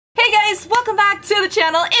back to the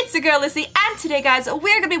channel. It's your girl Lyssy, and today guys,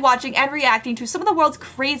 we're gonna be watching and reacting to some of the world's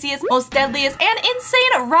craziest, most deadliest, and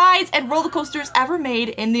insane rides and roller coasters ever made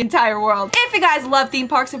in the entire world. If you guys love theme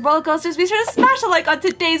parks and roller coasters, be sure to smash a like on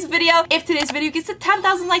today's video. If today's video gets to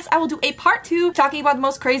 10,000 likes, I will do a part 2 talking about the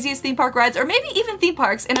most craziest theme park rides, or maybe even theme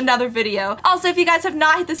parks in another video. Also, if you guys have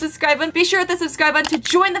not hit the subscribe button, be sure to hit the subscribe button to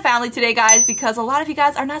join the family today guys, because a lot of you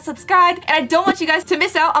guys are not subscribed, and I don't want you guys to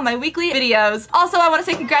miss out on my weekly videos. Also, I want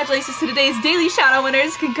to say congratulations to today's daily shout-out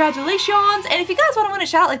winners. Congratulations! And if you guys want to win a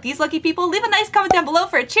shout-out like these lucky people, leave a nice comment down below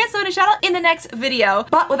for a chance to win a shout-out in the next video.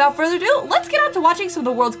 But without further ado, let's get on to watching some of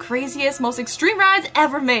the world's craziest, most extreme rides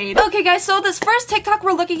ever made. Okay guys, so this first TikTok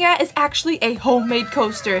we're looking at is actually a homemade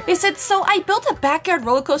coaster. They said, so I built a backyard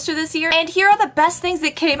roller coaster this year, and here are the best things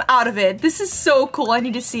that came out of it. This is so cool. I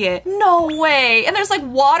need to see it. No way! And there's like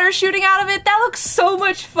water shooting out of it. That looks so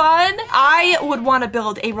much fun. I would want to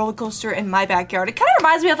build a roller coaster in my backyard. It kind of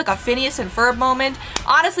reminds me of like a Phineas and Ferb moment.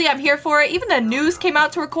 Honestly, I'm here for it. Even the news came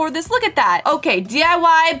out to record this. Look at that. Okay,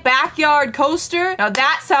 DIY backyard coaster. Now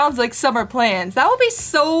that sounds like summer plans. That would be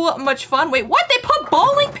so much fun. Wait, what? They put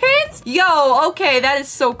bowling pins? Yo, okay, that is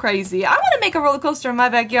so crazy. I want to make a roller coaster in my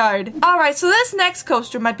backyard. All right, so this next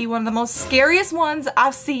coaster might be one of the most scariest ones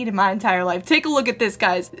I've seen in my entire life. Take a look at this,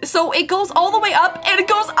 guys. So it goes all the way up and it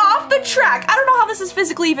goes off the track. I don't know how this is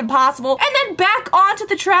physically even possible. And then back onto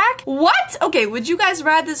the track? What? Okay, would you guys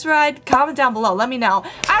ride this ride? Comment down below. Let me know.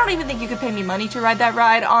 I don't even think you could pay me money to ride that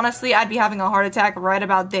ride. Honestly, I'd be having a heart attack right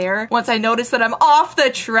about there once I notice that I'm off the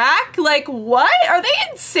track. Like, what? Are they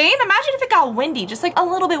insane? Imagine if it got windy, just like a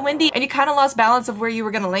little bit windy, and you kind of lost balance of where you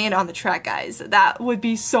were gonna land on the track, guys. That would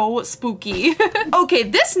be so spooky. Okay,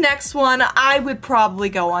 this next one I would probably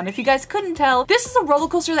go on. If you guys couldn't tell, this is a roller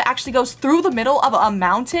coaster that actually goes through the middle of a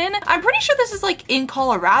mountain. I'm pretty sure this is like in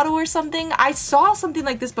Colorado or something. I saw something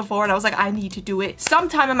like this before and I was like, I need to do it.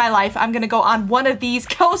 Sometime in my life, I'm gonna go on one of these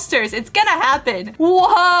coasters. It's gonna happen.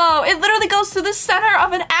 Whoa, it literally goes through the center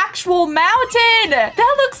of an actual mountain.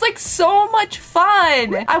 That looks like so much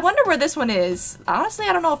fun. I wonder where this one is. Honestly,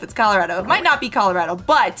 I don't know if it's Colorado. It might not be Colorado,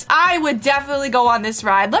 but I would definitely go on this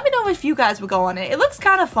ride. Let me know if you guys would go on it. It looks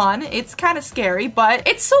kind of fun. It's kind of scary, but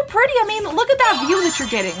it's so pretty. I mean, look at that view that you're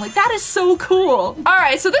getting. Like, that is so cool. All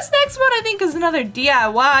right, so this next one I think is another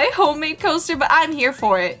DIY homemade coaster, but I'm here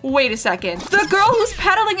for it. Wait a second. The girl who's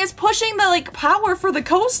pedaling is pushing the like power for the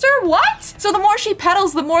coaster? What? So the more she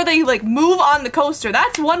pedals, the more they like move on the coaster.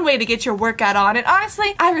 That's one way to get your workout on. And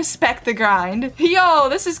honestly, I respect the grind. Yo,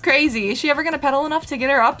 this is crazy. Is she ever gonna pedal enough to get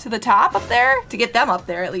her up to the top up there? To get them up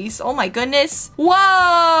there at least. Oh my goodness.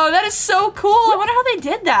 Whoa, that is so cool. I wonder how they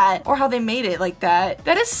did that or how they made it like that.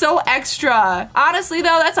 That is so extra. Honestly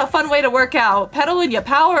though, that's a fun way to work out. Pedal and you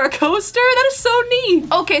power a coaster? That is so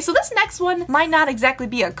neat. Okay, so this next one might not exactly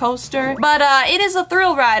be a coaster, but it is a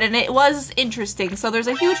thrill ride and it was interesting. So there's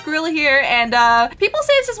a huge gorilla here and people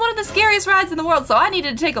say this is one of the scariest rides in the world, so I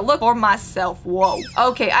needed to take a look for myself. Whoa.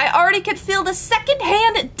 Okay, I already could feel the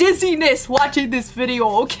secondhand dizziness watching this video,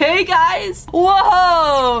 okay guys?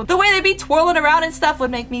 Whoa! The way they be twirling around and stuff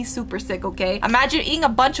would make me super sick, okay? Imagine eating a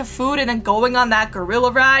bunch of food and then going on that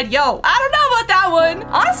gorilla ride. Yo, I don't know about that one.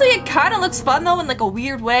 Honestly, it kind of looks fun though in like a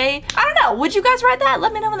weird way. I don't know. Would you guys ride that?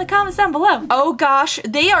 Let me know in the comments down below. Oh gosh,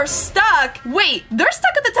 they are stuck. Wait, they're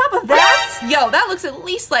stuck at the top of that? Yo, that looks at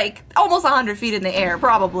least like almost 100 feet in the air,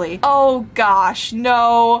 probably. Oh gosh,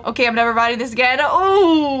 no. Okay, I'm never riding this again.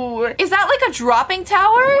 Oh, is that like a dropping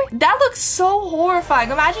tower? That looks so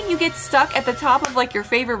horrifying. Imagine you get stuck at the top of like your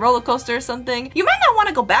favorite roller coaster or something. You might not want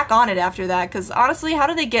to go back on it after that, because honestly, how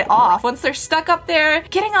do they get off? Once they're stuck up there,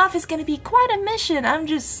 getting off is gonna be quite a mission, I'm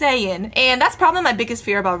just saying. And that's probably my biggest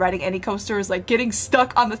fear about riding any coaster is like getting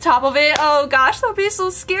stuck on the top of it. Oh gosh, that would be so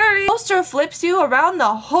scary. Coaster flips you around the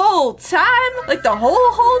whole time. Like the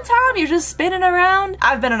whole time you're just spinning around.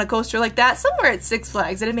 I've been on a coaster like that somewhere at Six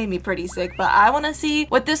Flags and it made me pretty sick, but I want to see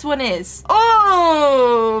what this one is.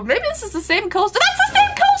 Oh, maybe this is the same coaster. That's the same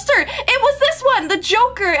coaster. It was this one, the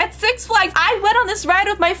Joker at Six Flags. I went on this ride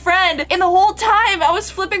with my friend and the whole time I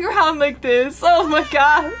was flipping around like this. Oh my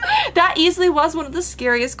god. That easily was one of the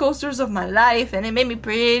scariest coasters of my life and it made me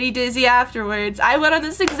pretty dizzy afterwards. I went on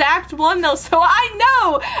this exact one though, so I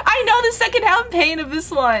know the secondhand pain of this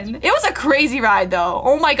one. It was a crazy ride though.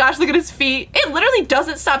 Oh my gosh, look at his feet. It literally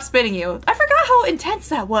doesn't stop spinning you. I forgot how intense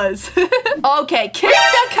that was. Okay, King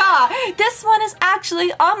Ka. This one is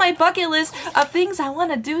actually on my bucket list of things I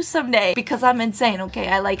want to do someday because I'm insane. Okay,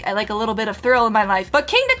 I like a little bit of thrill in my life. But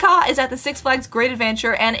King Ka is at the Six Flags Great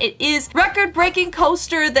Adventure, and it is record-breaking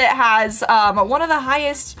coaster that has one of the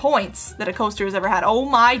highest points that a coaster has ever had. Oh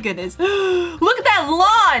my goodness. Look at that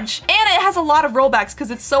launch! And it has a lot of rollbacks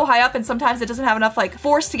because it's so high up and sometimes it doesn't have enough like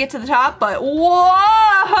force to get to the top, but whoa!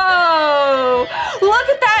 Look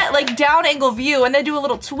at that like down angle view and then do a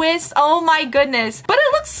little twist. Oh my goodness. But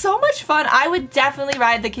it looks so much fun. I would definitely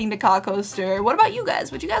ride the King Ka coaster. What about you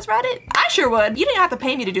guys? Would you guys ride it? I sure would. You didn't have to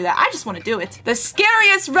pay me to do that. I just want to do it. The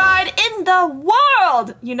scariest ride in the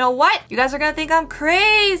world! You know what? You guys are gonna think I'm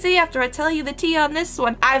crazy after I tell you the tea on this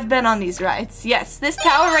one. I've been on these rides. Yes, this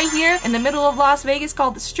tower right here in the middle of Las Vegas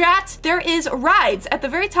called the Strat, there is rides at the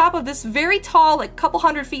very top of this very tall, like couple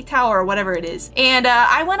 100-feet tower or whatever it is. And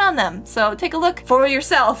I went on them. So take a look for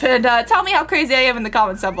yourself and tell me how crazy I am in the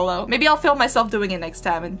comments down below. Maybe I'll film myself doing it next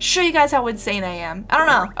time and show you guys how insane I am. I don't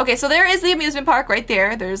know. Okay, so there is the amusement park right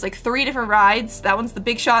there. There's like 3 different rides. That one's the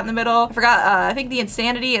big shot in the middle. I forgot, I think the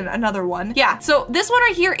Insanity and another one. Yeah, so this one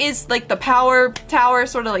right here is like the power tower,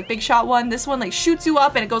 sort of like big shot one. This one like shoots you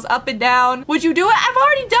up and it goes up and down. Would you do it? I've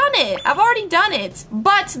already done it. I've already done it.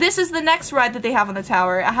 But this is the next ride that they have on the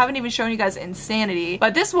tower. I haven't even shown you guys Insanity.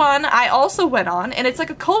 But this one I also went on, and it's like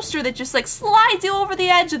a coaster that just like slides you over the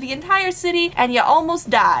edge of the entire city and you almost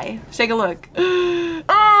die. Take a look.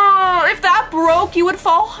 Oh, if that broke, you would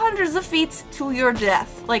fall hundreds of feet to your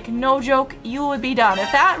death. Like, no joke, you would be done.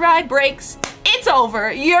 If that ride breaks, it's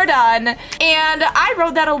over. You're done. And I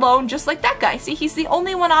rode that alone just like that guy. See, he's the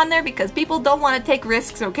only one on there because people don't want to take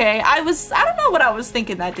risks, okay? I don't know what I was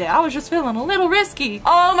thinking that day. I was just feeling a little risky.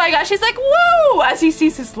 Oh my gosh, he's like, woo! As he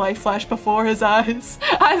sees his life flash before his eyes.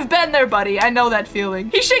 I've been there, buddy. I know that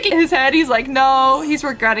feeling. He's shaking his head. He's like, no. He's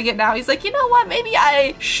regretting it now. He's like, you know what? Maybe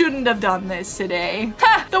I shouldn't have done this today.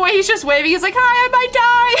 Ha! The way he's just waving, he's like, hi, I might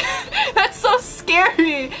die. That's so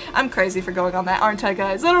scary. I'm crazy for going on that, aren't I,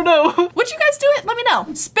 guys? I don't know. Would you guys do it? Let me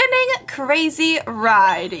know. Spinning crazy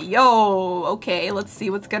ride. Yo, okay, let's see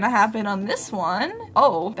what's gonna happen on this one.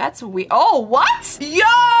 Oh, that's weird. Oh, what? Yo!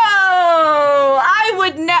 I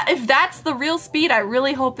would not, if that's the real speed, I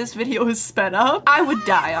really hope this video is sped up. I would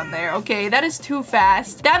die on there, okay? That is too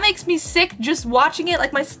fast. That makes me sick just watching it.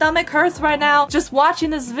 Like, my stomach hurts right now just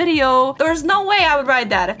watching this video. There's no way I would ride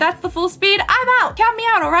that. If that's the full speed, I'm out. Count me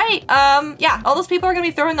out, all right? Yeah, all those people are gonna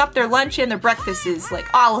be throwing up their lunch and their breakfasts, like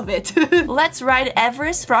all of it. Let's ride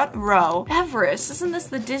Everest front row. Everest, isn't this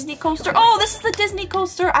the Disney coaster? Oh, this is the Disney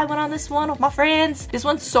coaster. I went on this one with my friends. This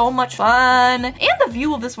one's so much fun. And the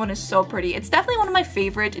view of this one is so pretty. It's definitely one of my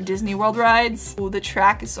favorite Disney World rides. Oh, the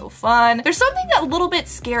track is so fun. There's something a little bit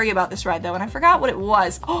scary about this ride though, and I forgot what it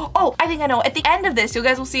was. Oh, I think I know. At the end of this, you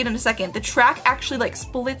guys will see it in a second. The track actually like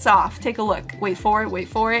splits off. Take a look. Wait for it, wait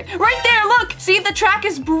for it. Right there, look! See, the track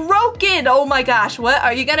is broken. Oh my gosh, what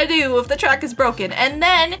are you gonna do if the track is broken? And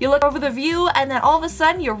then you look over the view and then all of a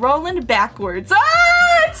sudden you're rolling backwards.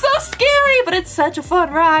 Ah, it's so scary, but it's such a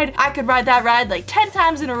fun ride. I could ride that ride like 10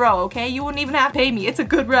 times in a row, okay? You wouldn't even have to pay me. It's a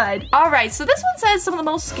good ride. All right, so this one says some of the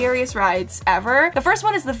most scariest rides ever. The first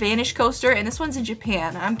one is the Vanish coaster, and this one's in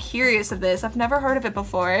Japan. I'm curious of this. I've never heard of it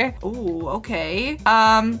before. Ooh, okay.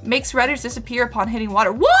 Makes riders disappear upon hitting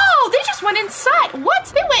water. Whoa, they just went inside.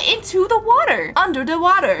 What? They went into the water. Under the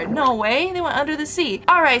water. No way. They went under the sea.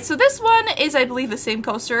 All right, so this one is, I believe, the same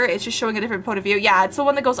coaster. It's just showing a different point of view. Yeah, it's the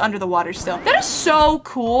one that goes under the water still. That is so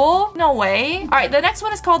cool. No way. All right, the next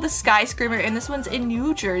one is called the Sky Screamer, and this one's in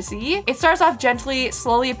New Jersey. It starts off gently,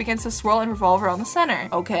 slowly it begins to swirl and revolve around the center.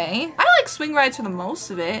 Okay. I like swing rides for the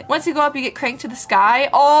most of it. Once you go up, you get cranked to the sky.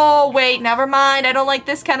 Oh, wait, never mind. I don't like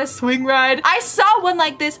this kind of swing ride. I saw one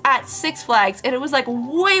like this at Six Flags, and it was like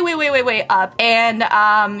way up. And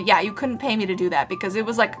yeah, you couldn't pay me to do that because it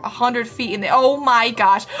was like 100 feet in the, oh my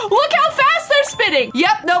gosh. Look how fast they're spinning.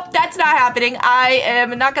 Yep, nope, that's not happening. I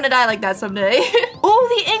am not gonna die like that someday. Oh,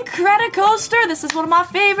 the Incredicoaster. This is one of my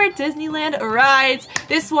favorite Disneyland rides.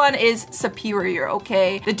 This one is superior,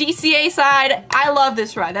 okay? The DCA side, I love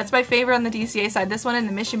this ride. That's my favorite on the DCA side. This one and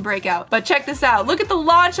the Mission Breakout. But check this out. Look at the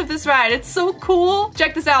launch of this ride. It's so cool.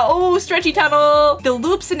 Check this out. Oh, stretchy tunnel. The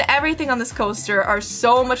loops and everything on this coaster are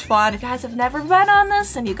so much fun. guys have never been on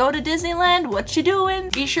this and you go to Disneyland, what you doing?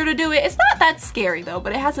 Be sure to do it. It's not that scary though,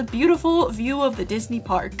 but it has a beautiful view of the Disney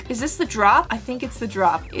park. Is this the drop? I think it's the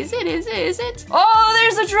drop. Is it? Is it? Is it? Oh,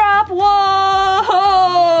 there's a drop.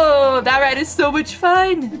 Whoa! That ride is so much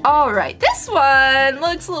fun. All right, this one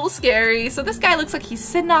looks a little scary. So this guy looks like he's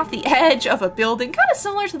sitting off the edge of a building, kind of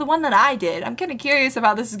similar to the one that I did. I'm kind of curious about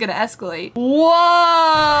how this is gonna escalate. Whoa!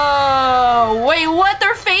 Wait, what?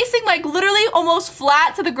 They're facing like literally almost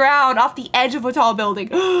flat to the ground off the edge of a tall building.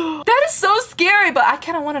 That is so scary, but I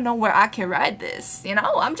kind of want to know where I can ride this. You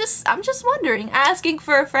know, I'm just wondering, asking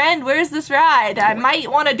for a friend, where's this ride? I might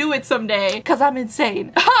want to do it someday because I'm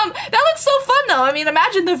insane. That looks so fun though. I mean,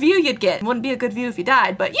 imagine the view you'd get. Wouldn't be a good view if you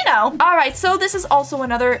died, but you know. All right, so this is also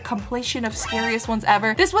another compilation of scariest ones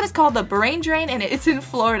ever. This one is called the Brain Drain and it's in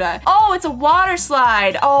Florida. Oh, it's a water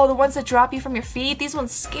slide. Oh, the ones that drop you from your feet. These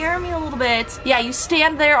ones scare me a little bit. Yeah, you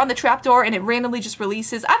stand there on the trapdoor and it randomly just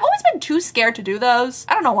releases. I've always been too scared to do those.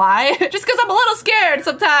 I don't know why. Just because I'm a little scared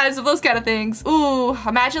sometimes of those kind of things. Ooh,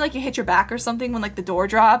 imagine like you hit your back or something when like the door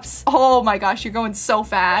drops. Oh my gosh, you're going so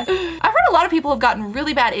fast. I've heard a lot of people have gotten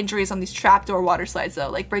really bad injuries on these trapdoor water slides though,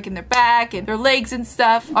 like breaking their back and their legs and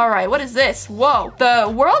stuff. All right, what is this? Whoa,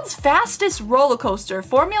 the world's fastest roller coaster,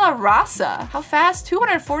 Formula Rasa. How fast?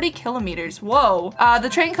 240 kilometers. Whoa. The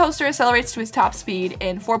train coaster accelerates to its top speed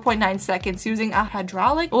in 4.9 seconds using a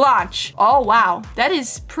hydraulic launch. Oh wow, that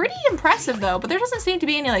is pretty impressive though, but there doesn't seem to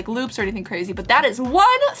be any like loops or anything crazy, but that is one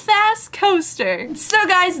fast coaster. So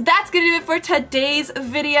guys, that's gonna do it for today's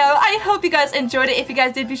video. I hope you guys enjoyed it. If you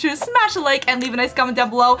guys did, be sure to smash a like and leave a nice comment down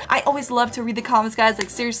below. I always love to read the comments, guys. Like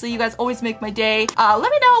seriously, you guys always make my day.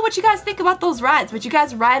 Let me know what you guys think about those rides. Would you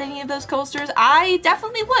guys ride any of those coasters? I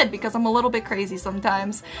definitely would because I'm a little bit crazy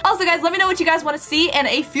sometimes. Also guys, let me know what you guys want to see in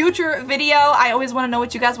a future video. I always want to know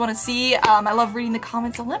what you guys want to see. I love reading the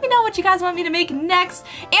comments, so let me know what you guys want me to make next.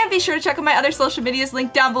 And be sure to check out my other social medias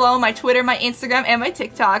linked down below, my Twitter, my Instagram, and my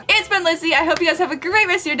TikTok. It's been Lyssy. I hope you guys have a great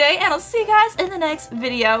rest of your day, and I'll see you guys in the next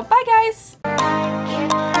video. Bye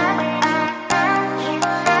guys!